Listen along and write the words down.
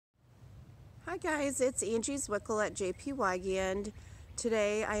Hi guys, it's Angie Zwickel at JP Wigand.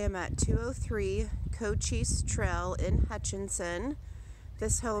 Today I am at 203 Cochise Trail in Hutchinson.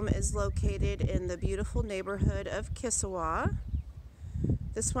 This home is located in the beautiful neighborhood of Kisiwa.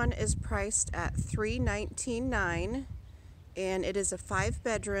 This one is priced at $319,900 and it is a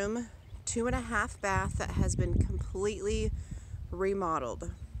 5-bedroom, 2.5 bath that has been completely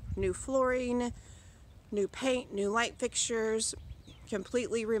remodeled. New flooring, new paint, new light fixtures,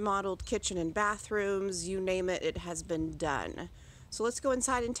 completely remodeled kitchen and bathrooms, you name it, it has been done. So let's go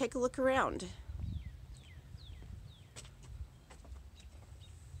inside and take a look around.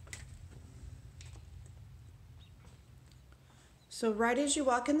 So right as you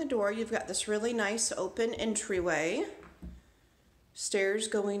walk in the door, you've got this really nice open entryway, stairs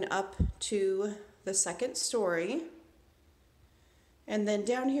going up to the second story, and then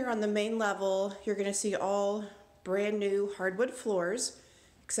down here on the main level you're going to see all brand new hardwood floors,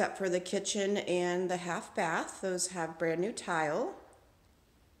 except for the kitchen and the half bath. Those have brand new tile.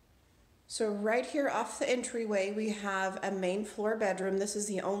 So right here off the entryway we have a main floor bedroom. This is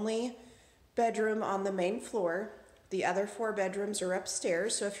the only bedroom on the main floor. The other 4 bedrooms are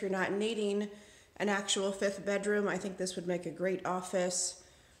upstairs, so if you're not needing an actual 5th bedroom, I think this would make a great office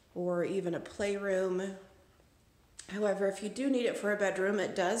or even a playroom. However, if you do need it for a bedroom,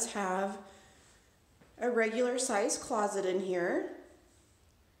 it does have a regular size closet in here.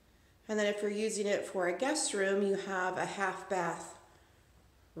 And then if you're using it for a guest room, you have a half bath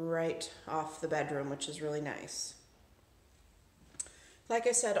right off the bedroom, which is really nice. Like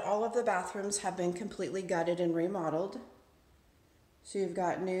I said, all of the bathrooms have been completely gutted and remodeled. So you've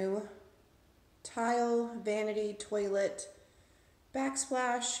got new tile, vanity, toilet,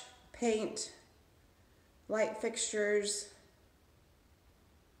 backsplash, paint, light fixtures,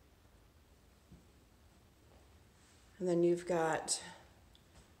 and then you've got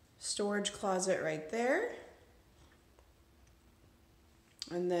storage closet right there.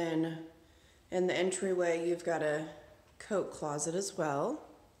 And then in the entryway you've got a coat closet as well.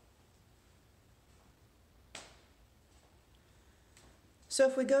 So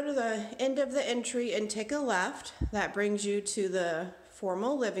if we go to the end of the entry and take a left, that brings you to the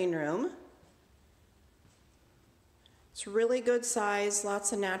formal living room. It's really good size,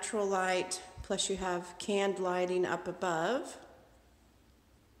 lots of natural light, plus you have canned lighting up above.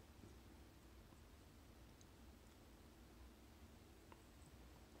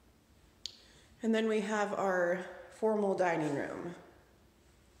 And then we have our formal dining room.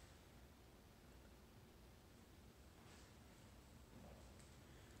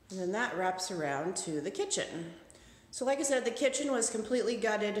 And then that wraps around to the kitchen. So like I said, the kitchen was completely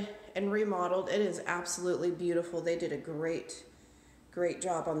gutted and remodeled. It is absolutely beautiful. They did a great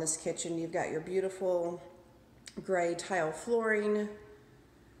job on this kitchen. You've got your beautiful gray tile flooring,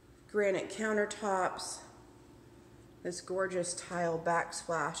 granite countertops, this gorgeous tile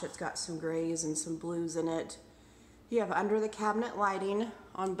backsplash. It's got some grays and some blues in it. You have under the cabinet lighting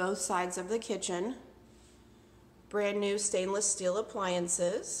on both sides of the kitchen. Brand new stainless steel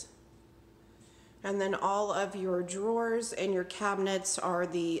appliances. And then all of your drawers and your cabinets are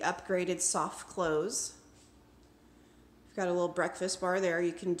the upgraded soft close. You've got a little breakfast bar there.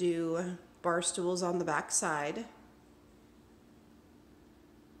 You can do bar stools on the back side.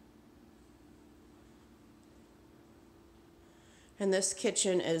 And this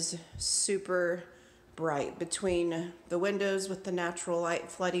kitchen is super bright. Between the windows with the natural light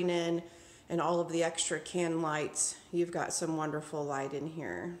flooding in and all of the extra can lights, you've got some wonderful light in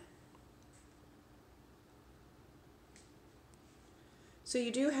here. So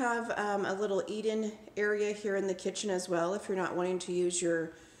you do have a little eat-in area here in the kitchen as well. If you're not wanting to use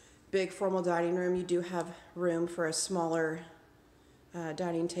your big formal dining room, you do have room for a smaller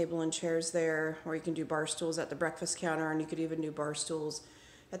dining table and chairs there, or you can do bar stools at the breakfast counter, and you could even do bar stools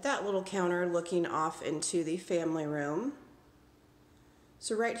at that little counter looking off into the family room.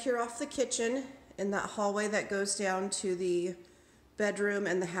 So right here off the kitchen, in that hallway that goes down to the bedroom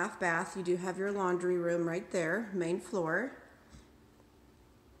and the half bath, you do have your laundry room right there, main floor.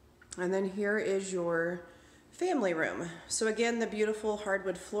 And then here is your family room. So again, the beautiful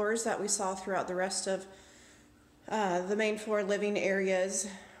hardwood floors that we saw throughout the rest of the main floor living areas.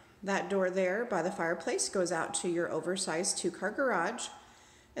 That door there by the fireplace goes out to your oversized 2-car garage.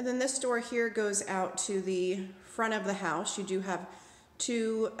 And then this door here goes out to the front of the house. You do have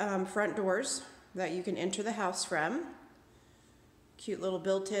 2 front doors that you can enter the house from. Cute little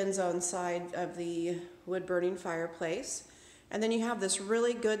built-ins on side of the wood-burning fireplace. And then you have this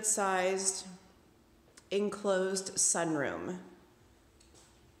really good-sized enclosed sunroom.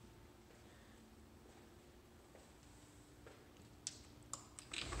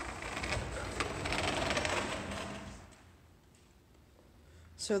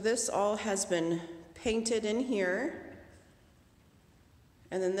 So this all has been painted in here.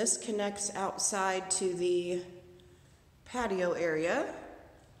 And then this connects outside to the patio area.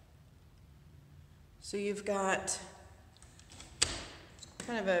 So you've got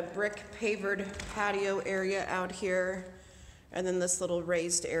kind of a brick pavered patio area out here, and then this little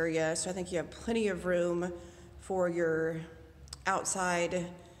raised area. So I think you have plenty of room for your outside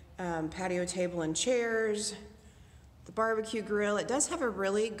patio table and chairs, the barbecue grill. It does have a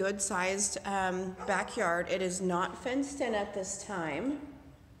really good sized backyard. It is not fenced in at this time.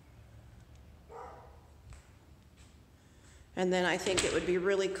 And then I think it would be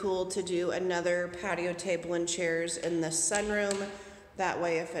really cool to do another patio table and chairs in the sunroom. That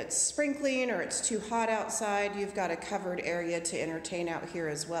way, if it's sprinkling or it's too hot outside, you've got a covered area to entertain out here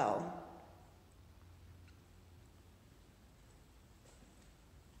as well.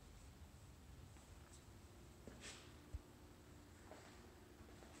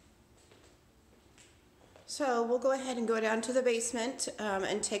 So we'll go ahead and go down to the basement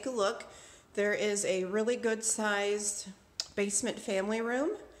and take a look. There is a really good sized basement family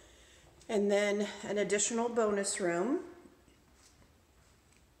room, and then an additional bonus room.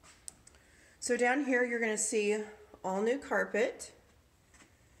 So down here you're going to see all new carpet,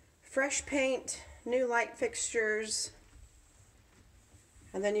 fresh paint, new light fixtures,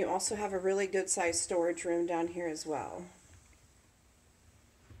 and then you also have a really good sized storage room down here as well.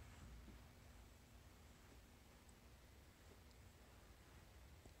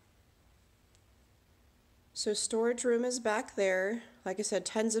 So storage room is back there. Like I said,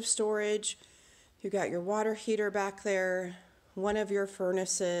 tons of storage. You got your water heater back there, one of your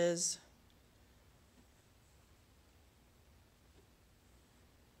furnaces.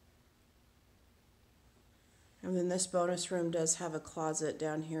 And then this bonus room does have a closet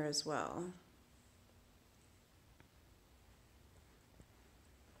down here as well.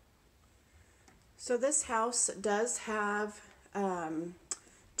 So this house does have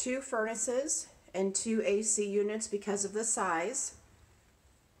 2 furnaces and 2 AC units because of the size.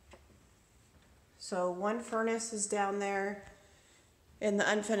 So one furnace is down there in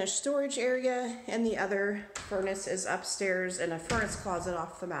the unfinished storage area, and the other furnace is upstairs in a furnace closet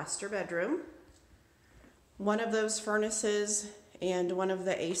off the master bedroom. One of those furnaces and one of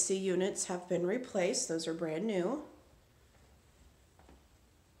the AC units have been replaced. Those are brand new.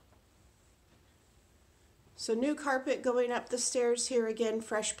 So new carpet going up the stairs here again,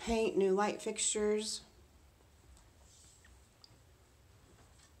 fresh paint, new light fixtures.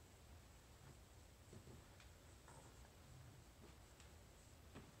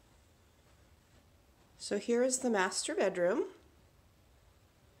 So here is the master bedroom.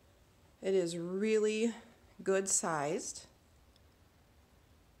 It is really good sized.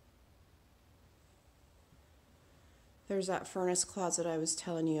 There's that furnace closet I was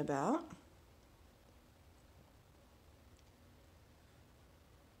telling you about.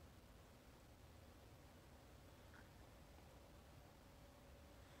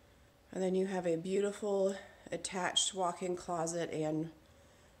 And then you have a beautiful attached walk-in closet and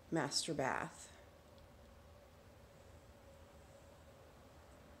master bath.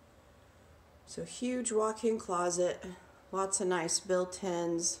 So huge walk-in closet, lots of nice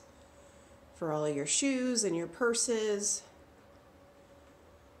built-ins for all of your shoes and your purses.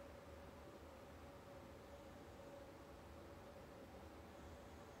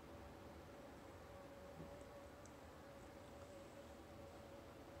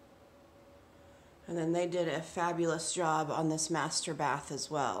 And then they did a fabulous job on this master bath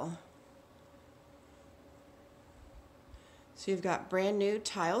as well. So you've got brand new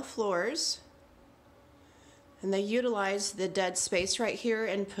tile floors. And they utilized the dead space right here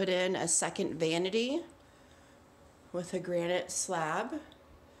and put in a second vanity with a granite slab.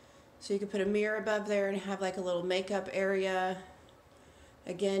 So you could put a mirror above there and have like a little makeup area.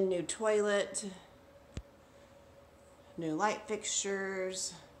 Again, new toilet, new light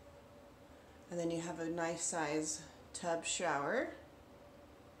fixtures. And then you have a nice size tub shower.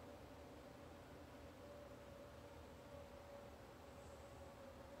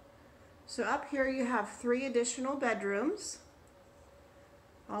 So up here you have 3 additional bedrooms.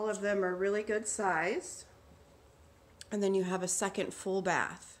 All of them are really good sized. And then you have a second full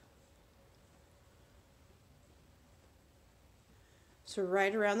bath. So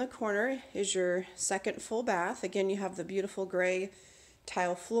right around the corner is your second full bath. Again, you have the beautiful gray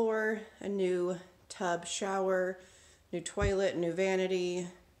tile floor, a new tub shower, new toilet, new vanity,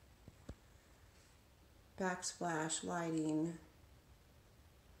 backsplash lighting.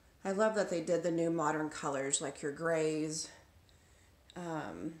 I love that they did the new modern colors, like your grays,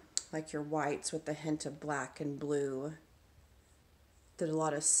 like your whites with the hint of black and blue. Did a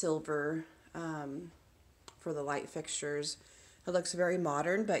lot of silver for the light fixtures. It looks very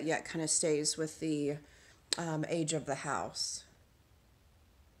modern, but yet kind of stays with the age of the house.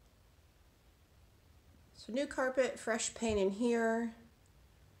 So new carpet, fresh paint in here.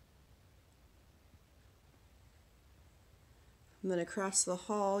 And then across the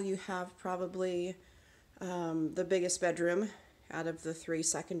hall you have probably the biggest bedroom out of the 3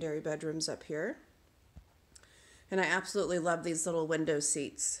 secondary bedrooms up here. And I absolutely love these little window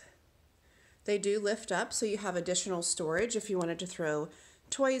seats. They do lift up, so you have additional storage if you wanted to throw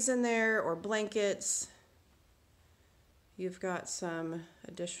toys in there or blankets. You've got some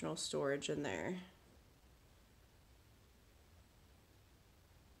additional storage in there.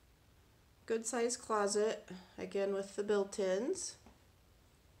 Good size closet, again with the built-ins.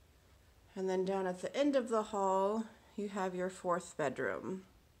 And then down at the end of the hall, you have your 4th bedroom.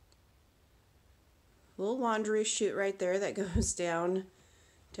 Little laundry chute right there that goes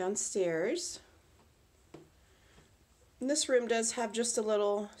downstairs. And this room does have just a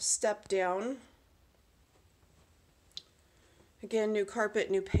little step down. Again, new carpet,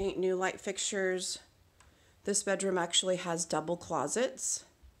 new paint, new light fixtures. This bedroom actually has double closets.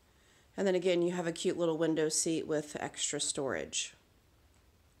 And then again, you have a cute little window seat with extra storage.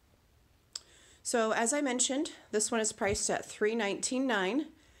 So as I mentioned, this one is priced at $319,900.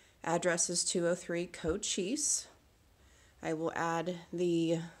 Address is 203 Cochise. I will add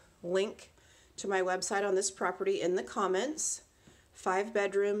the link to my website on this property in the comments. 5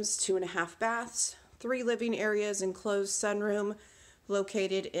 bedrooms, 2.5 baths, 3 living areas, enclosed sunroom,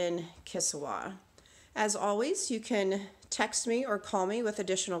 located in Kisiwa. As always, you can text me or call me with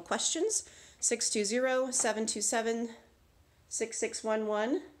additional questions.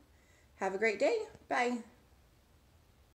 620-727-6611. Have a great day. Bye.